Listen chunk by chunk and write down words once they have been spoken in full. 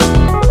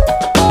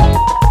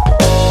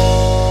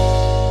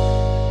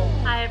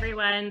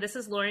This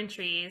is Lauren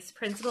Trees,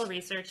 Principal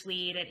Research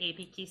Lead at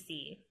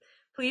APQC.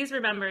 Please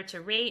remember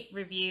to rate,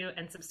 review,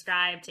 and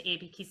subscribe to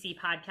APQC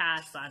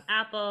podcasts on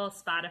Apple,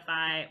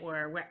 Spotify,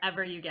 or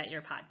wherever you get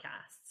your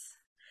podcasts.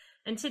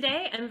 And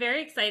today, I'm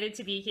very excited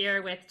to be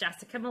here with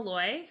Jessica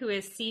Malloy, who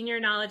is Senior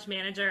Knowledge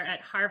Manager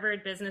at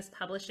Harvard Business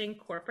Publishing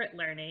Corporate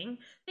Learning.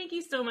 Thank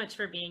you so much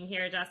for being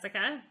here,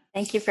 Jessica.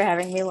 Thank you for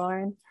having me,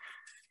 Lauren.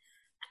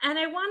 And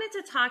I wanted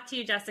to talk to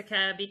you,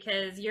 Jessica,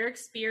 because your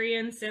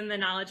experience in the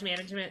knowledge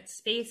management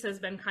space has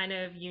been kind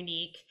of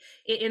unique.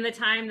 In the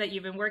time that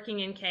you've been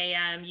working in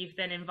KM, you've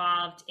been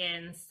involved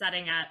in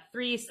setting up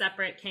 3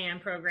 separate KM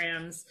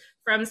programs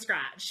from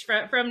scratch,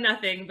 from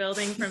nothing,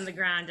 building from the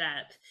ground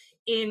up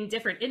in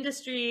different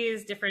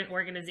industries, different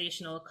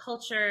organizational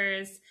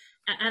cultures.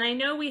 And I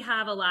know we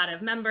have a lot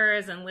of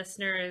members and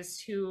listeners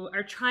who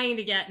are trying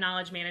to get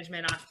knowledge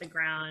management off the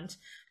ground.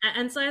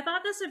 And so I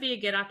thought this would be a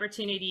good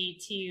opportunity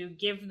to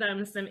give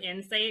them some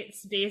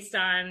insights based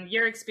on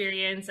your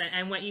experience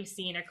and what you've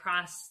seen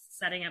across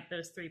setting up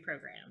those 3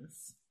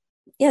 programs.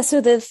 Yeah, so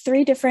the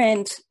 3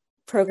 different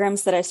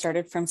programs that I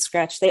started from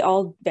scratch, they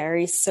all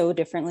vary so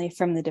differently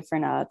from the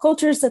different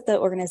cultures that the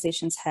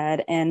organizations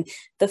had and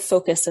the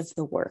focus of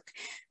the work.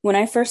 When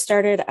I first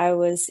started, I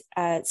was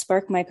at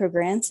Spark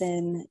Microgrants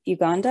in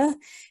Uganda,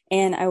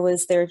 and I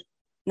was their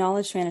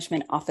knowledge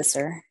management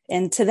officer.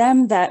 And to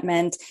them, that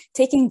meant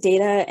taking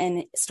data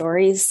and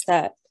stories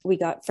that we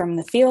got from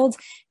the field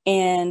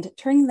and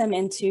turning them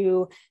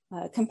into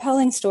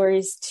compelling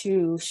stories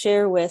to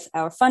share with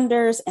our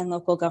funders and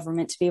local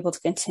government to be able to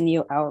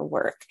continue our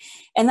work.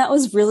 And that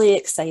was really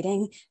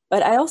exciting.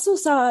 But I also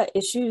saw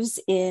issues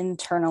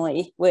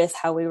internally with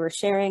how we were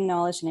sharing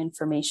knowledge and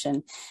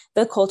information.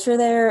 The culture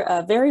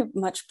there very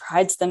much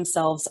prides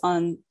themselves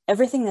on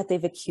everything that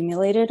they've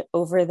accumulated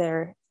over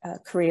their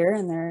career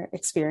and their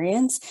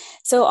experience.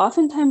 So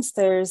oftentimes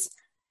there's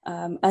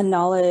a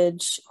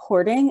knowledge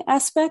hoarding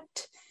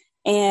aspect,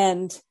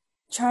 and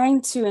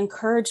trying to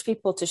encourage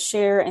people to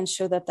share and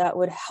show that that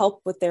would help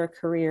with their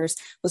careers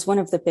was one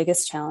of the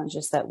biggest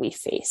challenges that we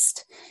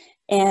faced.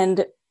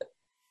 And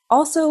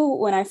also,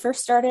 when I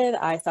first started,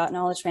 I thought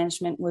knowledge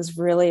management was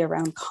really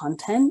around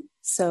content.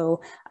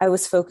 So I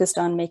was focused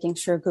on making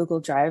sure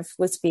Google Drive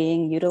was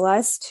being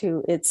utilized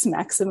to its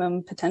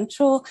maximum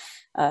potential,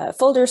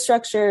 folder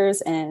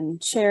structures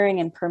and sharing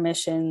and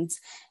permissions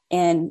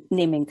and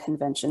naming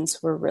conventions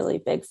were really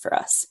big for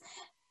us.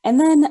 And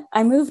then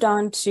I moved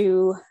on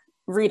to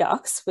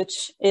Redox,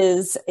 which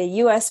is a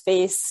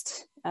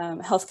US-based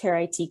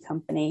healthcare IT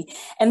company.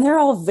 And they're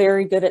all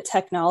very good at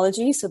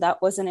technology, so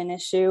that wasn't an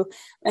issue.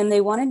 And they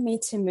wanted me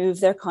to move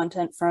their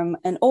content from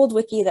an old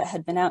wiki that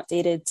had been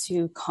outdated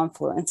to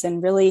Confluence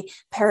and really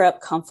pair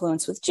up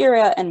Confluence with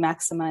Jira and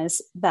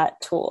maximize that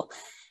tool.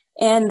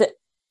 And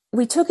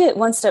we took it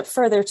one step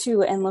further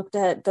too and looked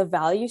at the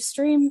value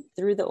stream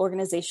through the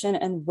organization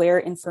and where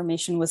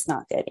information was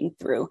not getting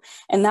through.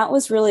 And that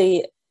was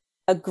really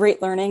a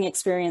great learning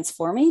experience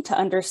for me to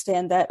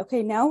understand that,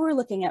 okay, now we're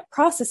looking at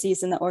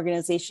processes in the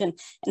organization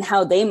and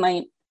how they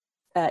might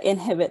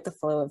inhibit the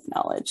flow of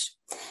knowledge.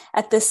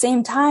 At the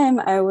same time,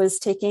 I was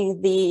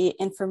taking the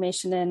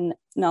Information and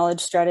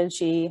Knowledge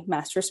Strategy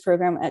Master's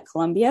Program at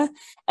Columbia.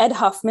 Ed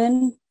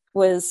Hoffman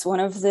was one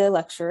of the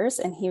lecturers,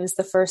 and he was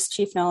the first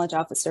chief knowledge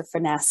officer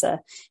for NASA.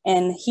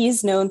 And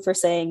he's known for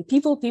saying,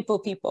 people, people,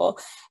 people.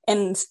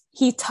 And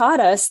he taught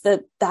us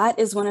that that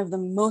is one of the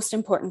most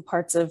important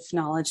parts of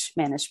knowledge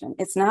management.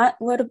 It's not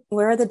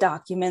where are the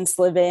documents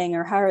living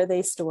or how are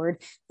they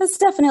stored. That's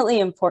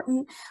definitely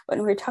important. But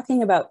when we're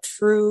talking about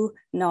true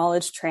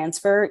knowledge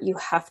transfer, you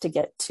have to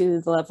get to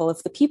the level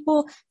of the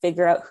people,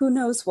 figure out who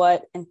knows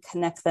what, and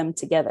connect them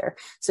together.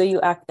 So you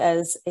act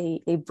as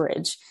a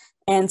bridge.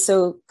 And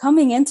so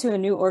coming into a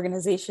new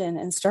organization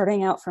and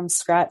starting out from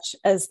scratch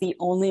as the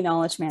only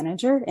knowledge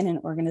manager in an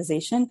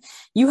organization,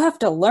 you have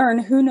to learn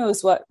who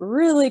knows what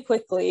really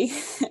quickly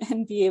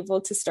and be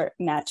able to start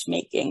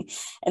matchmaking.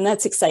 And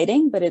that's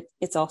exciting, but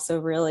it's also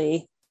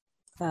really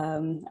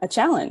a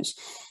challenge.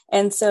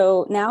 And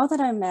so now that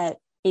I'm at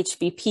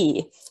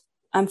HBP,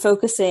 I'm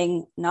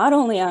focusing not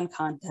only on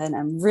content,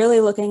 I'm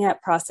really looking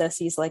at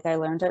processes like I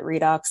learned at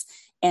Redox,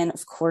 and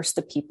of course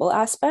the people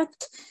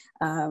aspect.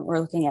 We're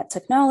looking at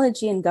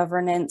technology and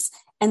governance,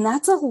 and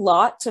that's a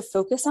lot to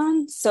focus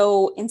on.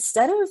 So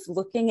instead of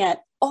looking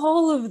at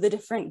all of the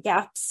different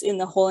gaps in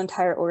the whole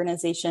entire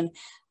organization,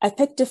 I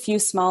picked a few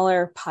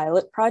smaller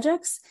pilot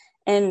projects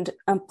and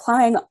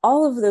applying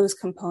all of those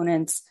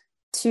components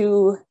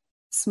to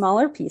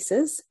smaller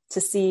pieces to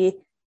see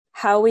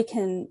how we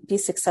can be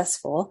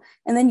successful,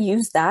 and then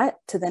use that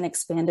to then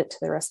expand it to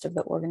the rest of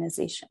the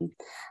organization.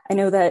 I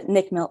know that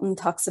Nick Milton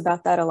talks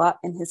about that a lot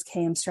in his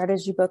KM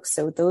strategy book,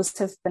 so those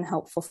have been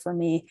helpful for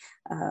me.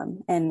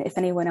 And if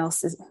anyone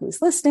else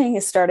who's listening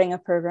is starting a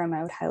program,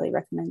 I would highly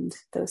recommend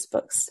those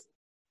books.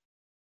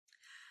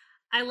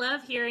 I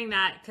love hearing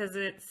that because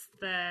it's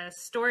the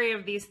story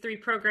of these 3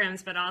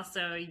 programs, but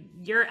also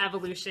your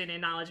evolution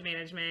in knowledge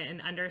management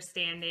and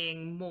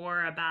understanding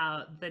more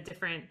about the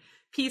different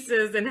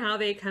pieces and how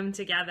they come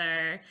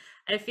together.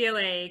 I feel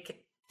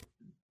like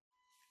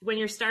when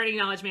you're starting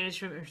knowledge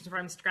management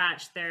from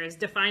scratch, there's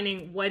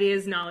defining what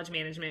is knowledge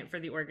management for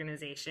the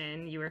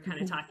organization. You were kind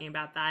of talking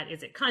about that.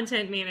 Is it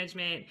content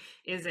management?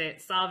 Is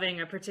it solving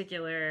a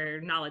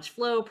particular knowledge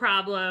flow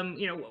problem?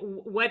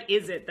 What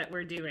is it that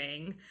we're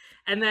doing?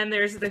 And then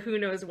there's the who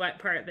knows what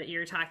part that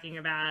you're talking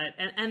about.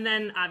 And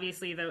then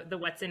obviously the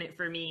what's in it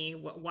for me.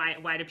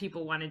 Why do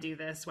people want to do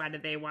this? Why do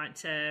they want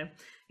to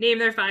name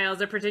their files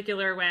a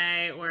particular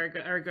way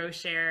or go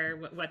share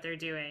what they're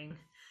doing?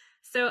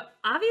 So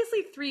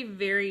obviously 3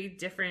 very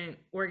different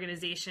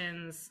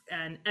organizations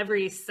and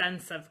every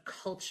sense of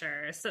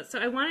culture. So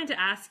I wanted to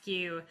ask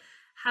you,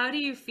 how do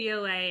you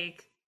feel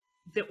like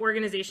the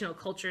organizational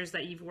cultures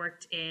that you've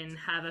worked in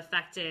have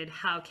affected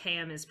how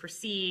KM is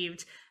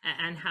perceived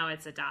and how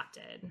it's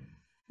adopted?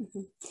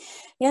 Mm-hmm.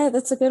 Yeah,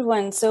 that's a good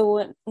one.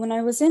 So when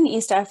I was in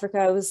East Africa,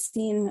 I was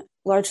seen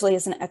largely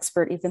as an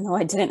expert, even though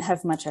I didn't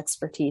have much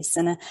expertise.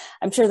 And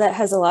I'm sure that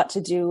has a lot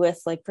to do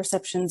with like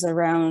perceptions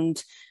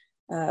around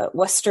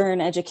Western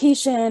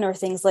education or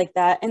things like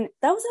that. And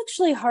that was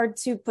actually hard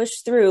to push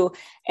through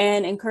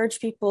and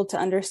encourage people to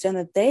understand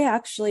that they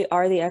actually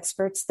are the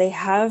experts. They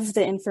have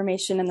the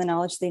information and the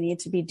knowledge they need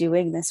to be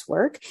doing this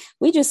work.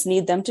 We just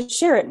need them to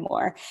share it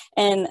more.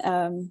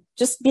 And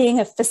just being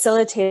a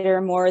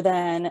facilitator more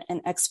than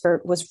an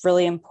expert was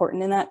really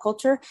important in that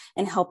culture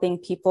and helping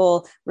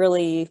people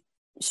really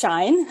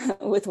shine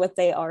with what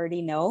they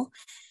already know.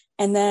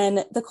 And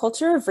then the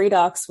culture of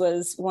Redox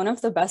was one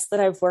of the best that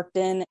I've worked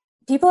in.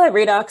 People at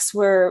Redox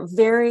were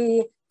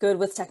very good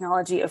with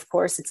technology. Of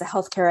course, it's a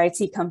healthcare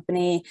IT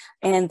company,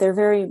 and they're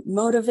very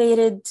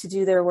motivated to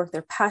do their work.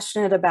 They're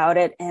passionate about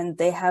it, and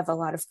they have a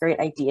lot of great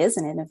ideas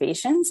and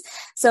innovations.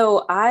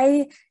 So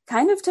I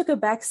kind of took a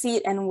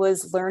backseat and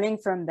was learning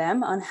from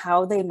them on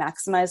how they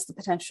maximize the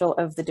potential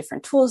of the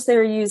different tools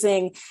they're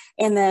using.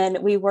 And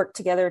then we worked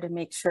together to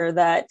make sure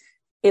that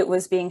it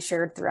was being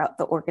shared throughout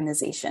the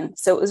organization.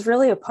 So it was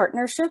really a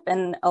partnership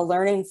and a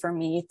learning for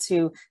me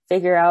to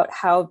figure out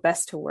how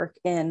best to work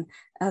in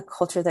a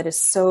culture that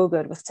is so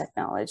good with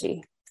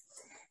technology.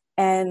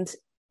 And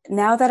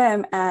now that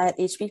I'm at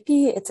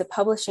HBP, it's a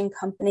publishing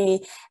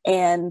company,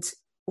 and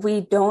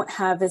we don't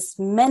have as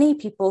many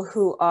people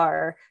who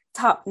are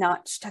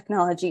top-notch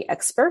technology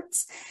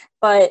experts,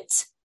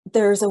 but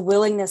there's a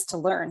willingness to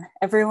learn.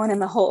 Everyone in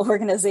the whole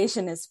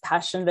organization is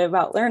passionate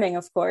about learning,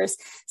 of course.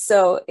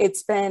 So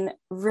it's been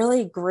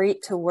really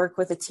great to work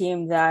with a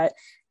team that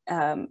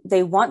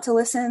they want to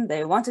listen,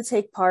 they want to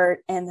take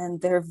part, and then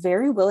they're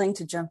very willing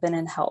to jump in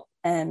and help.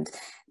 And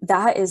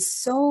that is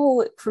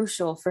so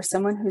crucial for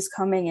someone who's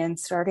coming in,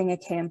 starting a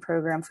KM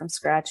program from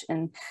scratch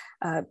and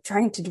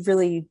trying to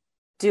really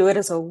do it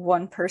as a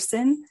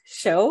one-person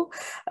show.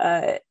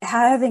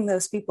 Having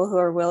those people who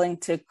are willing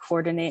to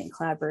coordinate and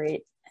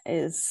collaborate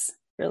is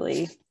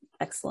really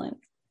excellent.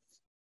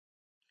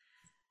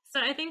 So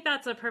I think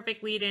that's a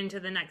perfect lead into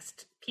the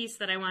next piece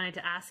that I wanted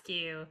to ask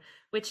you,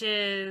 which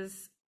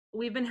is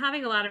we've been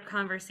having a lot of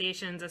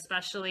conversations,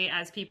 especially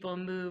as people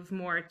move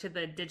more to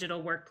the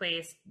digital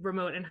workplace,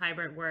 remote and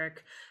hybrid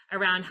work,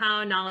 around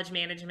how knowledge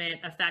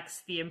management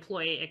affects the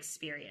employee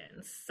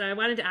experience. So I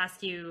wanted to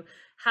ask you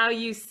how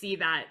you see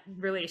that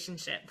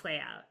relationship play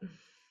out.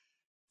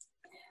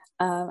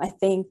 I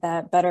think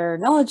that better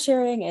knowledge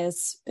sharing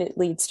it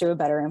leads to a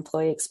better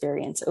employee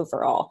experience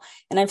overall.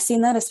 And I've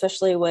seen that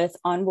especially with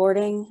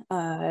onboarding.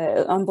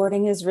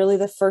 Onboarding is really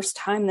the first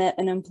time that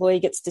an employee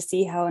gets to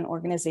see how an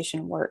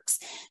organization works.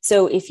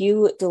 So if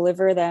you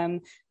deliver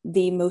them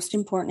the most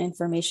important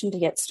information to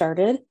get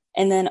started,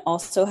 and then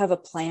also have a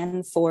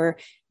plan for,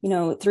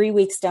 3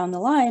 weeks down the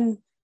line,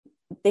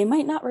 they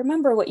might not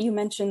remember what you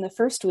mentioned the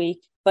first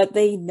week, but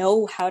they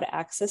know how to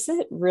access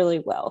it really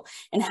well.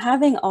 And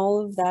having all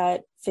of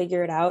that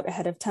figured out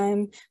ahead of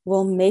time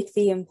will make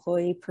the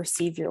employee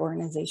perceive your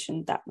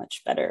organization that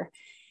much better.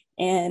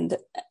 And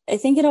I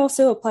think it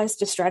also applies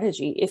to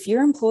strategy. If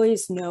your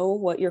employees know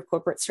what your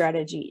corporate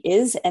strategy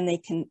is and they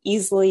can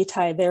easily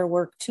tie their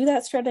work to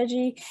that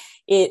strategy,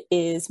 it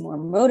is more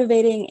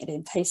motivating. It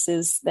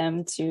entices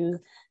them to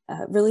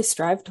really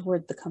strive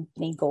toward the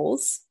company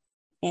goals.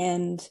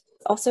 And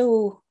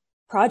also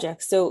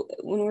projects. So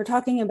when we're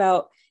talking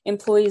about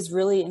employees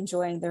really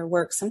enjoying their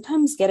work,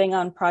 sometimes getting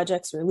on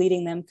projects or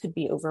leading them could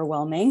be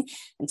overwhelming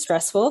and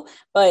stressful.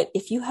 But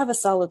if you have a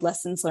solid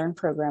lessons learned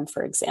program,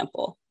 for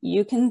example,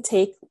 you can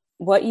take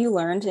what you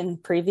learned in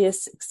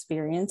previous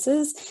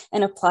experiences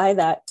and apply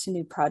that to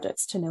new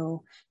projects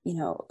to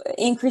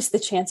increase the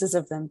chances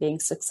of them being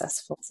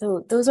successful.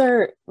 So those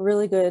are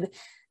really good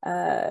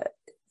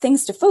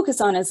things to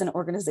focus on as an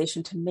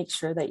organization to make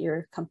sure that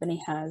your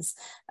company has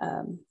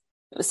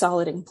a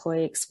solid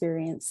employee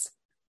experience.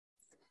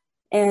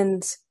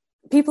 And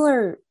people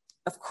are,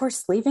 of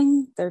course,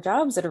 leaving their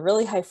jobs at a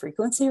really high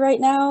frequency right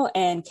now.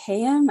 And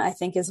KM, I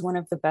think, is one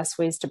of the best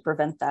ways to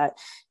prevent that.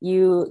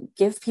 You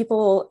give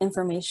people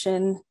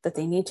information that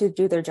they need to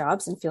do their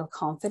jobs and feel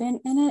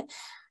confident in it.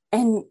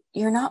 And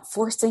you're not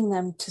forcing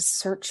them to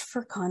search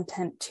for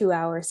content 2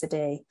 hours a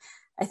day.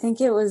 I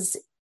think it was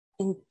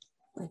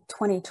like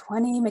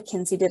 2020,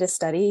 McKinsey did a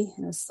study,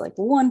 and it was like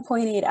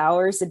 1.8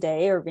 hours a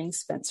day are being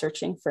spent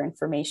searching for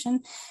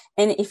information.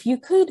 And if you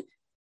could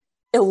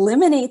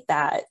eliminate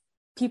that,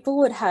 people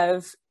would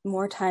have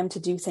more time to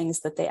do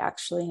things that they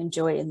actually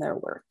enjoy in their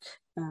work.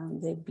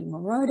 They'd be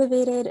more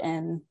motivated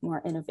and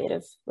more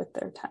innovative with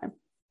their time.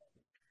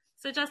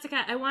 So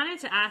Jessica, I wanted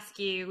to ask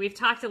you, we've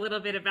talked a little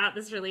bit about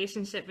this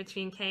relationship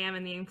between KM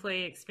and the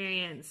employee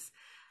experience.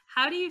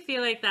 How do you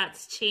feel like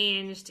that's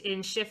changed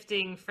in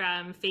shifting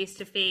from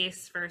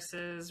face-to-face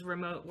versus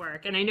remote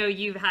work? And I know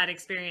you've had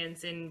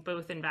experience in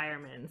both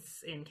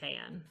environments in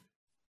KM.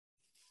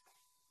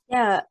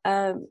 Yeah,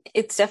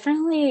 it's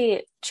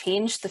definitely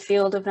changed the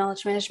field of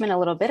knowledge management a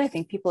little bit. I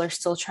think people are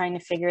still trying to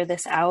figure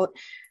this out.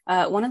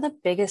 One of the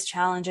biggest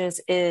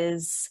challenges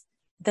is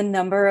the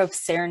number of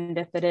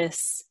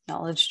serendipitous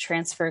knowledge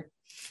transfer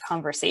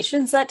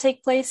conversations that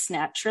take place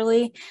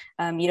naturally.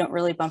 You don't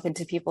really bump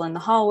into people in the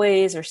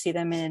hallways or see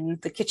them in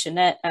the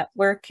kitchenette at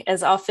work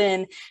as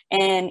often.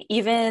 And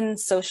even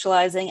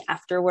socializing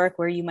after work,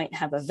 where you might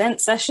have a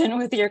vent session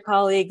with your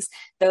colleagues,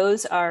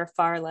 those are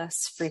far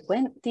less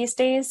frequent these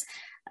days.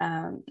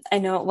 I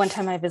know at one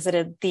time I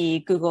visited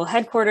the Google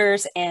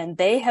headquarters, and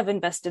they have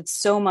invested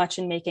so much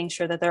in making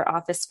sure that their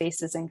office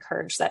spaces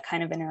encourage that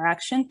kind of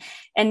interaction.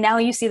 And now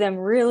you see them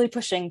really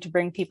pushing to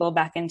bring people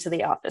back into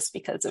the office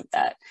because of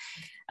that.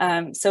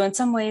 So in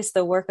some ways,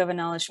 the work of a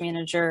knowledge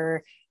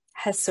manager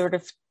has sort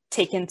of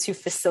taken to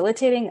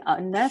facilitating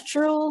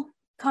unnatural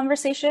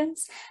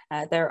conversations.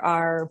 There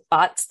are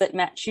bots that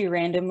match you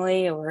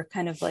randomly or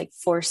kind of like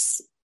force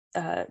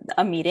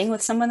a meeting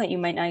with someone that you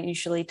might not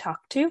usually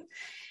talk to.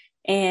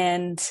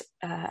 And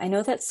I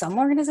know that some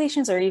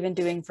organizations are even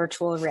doing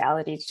virtual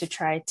reality to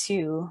try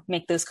to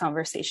make those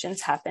conversations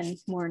happen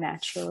more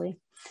naturally.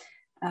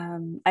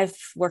 I've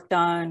worked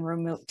on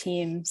remote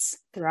teams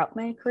throughout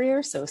my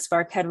career. So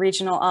Spark had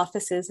regional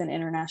offices and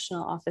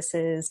international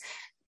offices.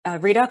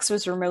 Redux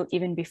was remote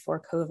even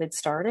before COVID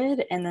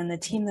started. And then the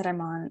team that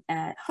I'm on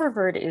at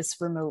Harvard is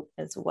remote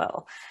as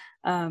well.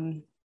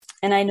 And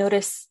I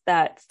noticed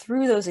that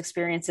through those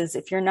experiences,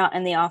 if you're not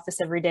in the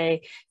office every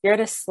day, you're at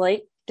a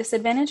slight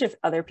disadvantage if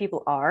other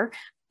people are,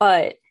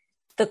 but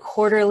the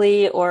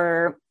quarterly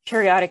or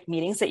periodic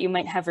meetings that you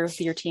might have with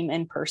your team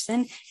in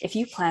person, if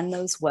you plan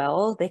those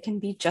well, they can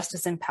be just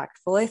as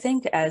impactful, I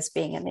think, as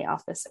being in the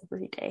office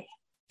every day.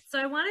 So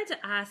I wanted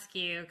to ask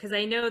you, because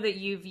I know that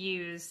you've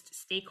used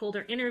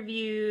stakeholder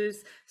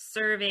interviews,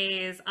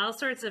 surveys, all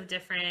sorts of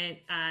different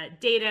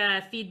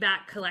data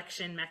feedback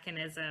collection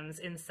mechanisms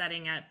in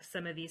setting up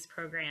some of these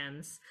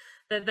programs.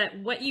 That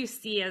what you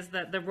see as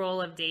the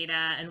role of data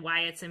and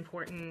why it's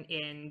important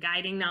in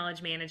guiding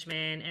knowledge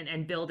management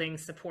and building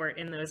support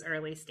in those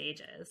early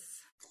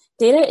stages.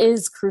 Data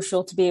is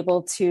crucial to be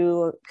able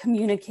to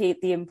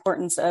communicate the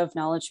importance of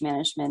knowledge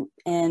management.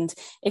 And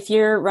if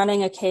you're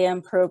running a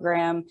KM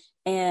program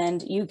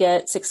and you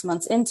get 6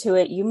 months into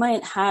it, you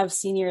might have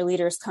senior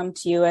leaders come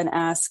to you and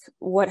ask,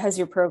 what has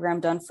your program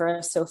done for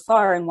us so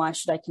far? And why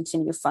should I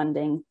continue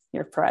funding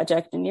your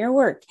project and your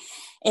work?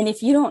 And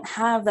if you don't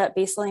have that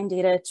baseline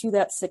data to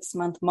that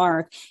 6-month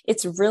mark,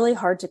 it's really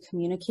hard to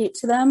communicate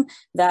to them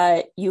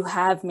that you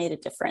have made a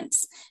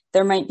difference.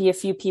 There might be a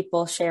few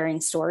people sharing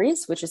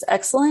stories, which is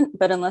excellent,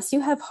 but unless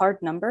you have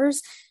hard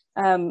numbers,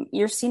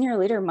 your senior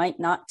leader might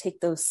not take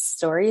those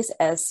stories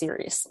as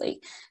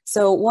seriously.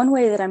 So one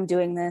way that I'm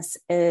doing this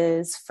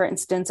is, for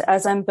instance,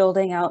 as I'm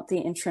building out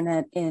the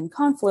intranet in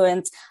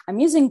Confluence, I'm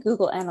using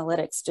Google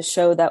Analytics to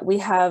show that we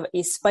have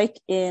a spike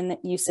in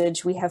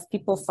usage. We have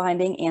people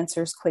finding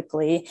answers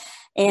quickly.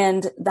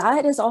 And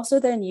that is also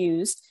then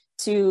used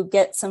to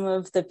get some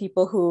of the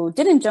people who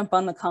didn't jump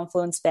on the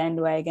Confluence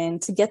bandwagon,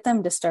 to get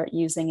them to start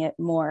using it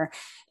more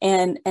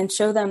and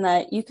show them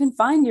that you can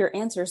find your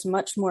answers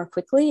much more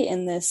quickly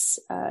in this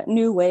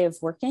new way of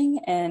working.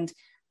 And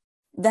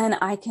then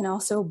I can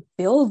also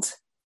build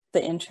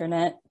the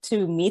intranet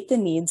to meet the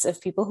needs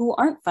of people who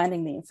aren't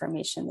finding the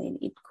information they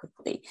need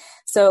quickly.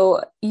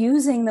 So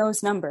using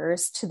those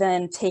numbers to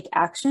then take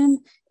action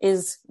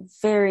is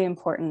very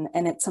important.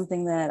 And it's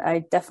something that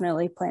I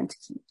definitely plan to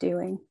keep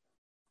doing.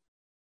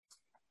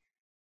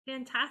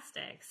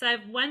 Fantastic. So I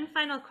have one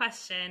final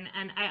question,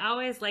 and I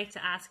always like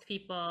to ask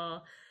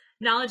people,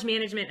 knowledge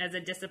management as a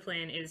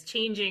discipline is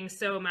changing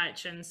so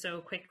much and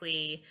so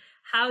quickly,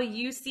 how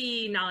you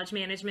see knowledge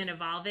management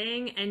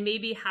evolving, and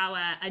maybe how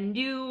a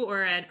new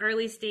or an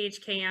early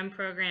stage KM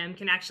program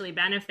can actually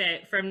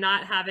benefit from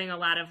not having a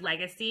lot of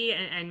legacy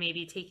and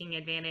maybe taking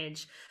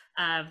advantage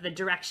of the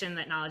direction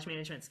that knowledge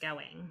management's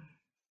going.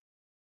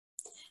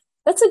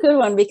 That's a good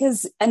one,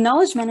 because a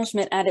knowledge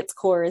management at its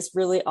core is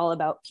really all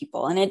about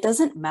people. And it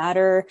doesn't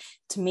matter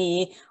to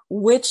me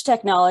which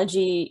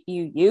technology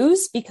you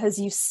use, because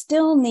you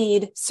still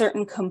need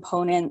certain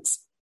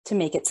components to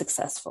make it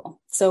successful.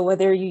 So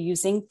whether you're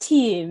using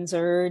Teams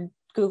or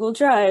Google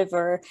Drive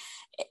or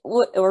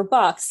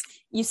Box,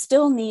 you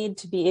still need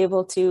to be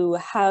able to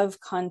have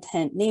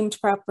content named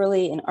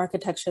properly in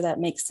architecture that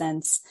makes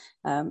sense,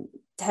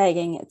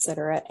 tagging,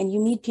 etc. And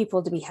you need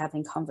people to be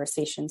having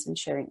conversations and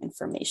sharing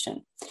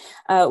information.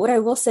 What I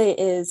will say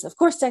is, of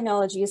course,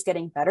 technology is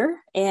getting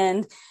better,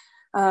 and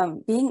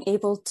being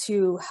able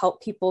to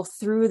help people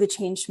through the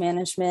change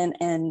management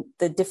and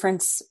the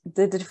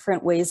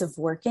different ways of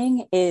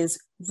working is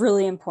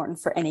really important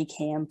for any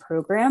KM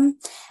program.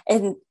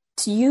 And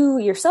to you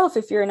yourself,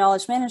 if you're a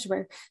knowledge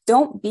manager,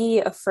 don't be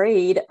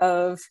afraid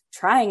of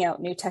trying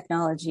out new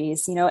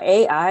technologies.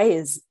 AI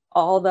is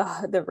all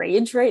the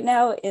rage right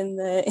now in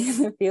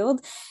the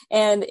field,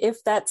 and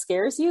if that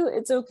scares you,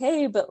 it's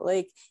okay, but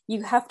like,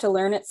 you have to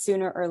learn it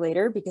sooner or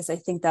later, because I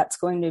think that's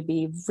going to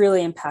be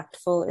really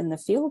impactful in the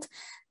field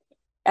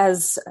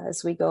as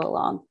we go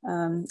along.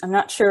 I'm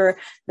not sure,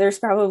 there's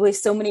probably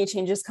so many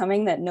changes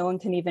coming that no one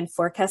can even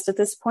forecast at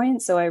this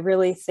point, so I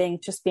really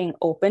think just being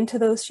open to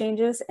those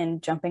changes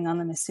and jumping on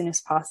them as soon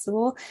as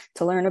possible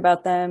to learn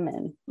about them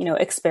and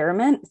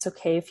experiment. It's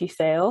okay if you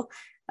fail,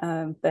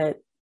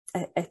 but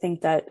I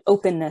think that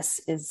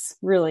openness is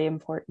really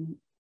important.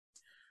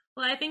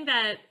 Well, I think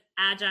that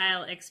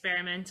agile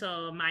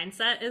experimental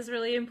mindset is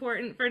really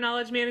important for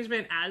knowledge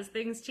management as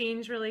things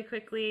change really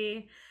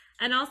quickly.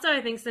 And also, I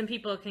think some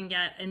people can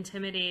get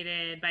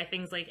intimidated by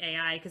things like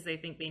AI because they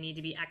think they need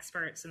to be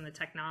experts in the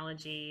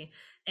technology.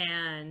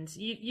 And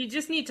you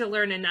just need to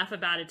learn enough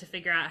about it to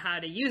figure out how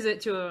to use it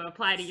to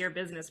apply to your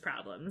business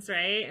problems,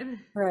 right?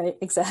 Right,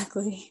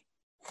 exactly.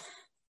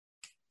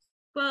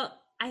 Well,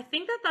 I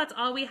think that that's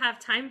all we have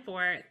time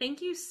for.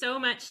 Thank you so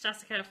much,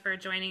 Jessica, for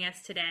joining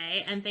us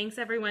today. And thanks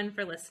everyone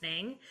for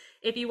listening.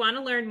 If you want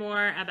to learn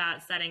more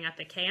about setting up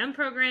a KM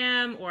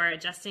program or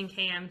adjusting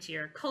KM to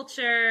your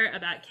culture,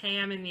 about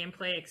KM and the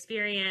employee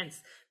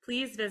experience,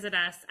 please visit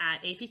us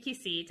at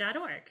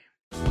apqc.org.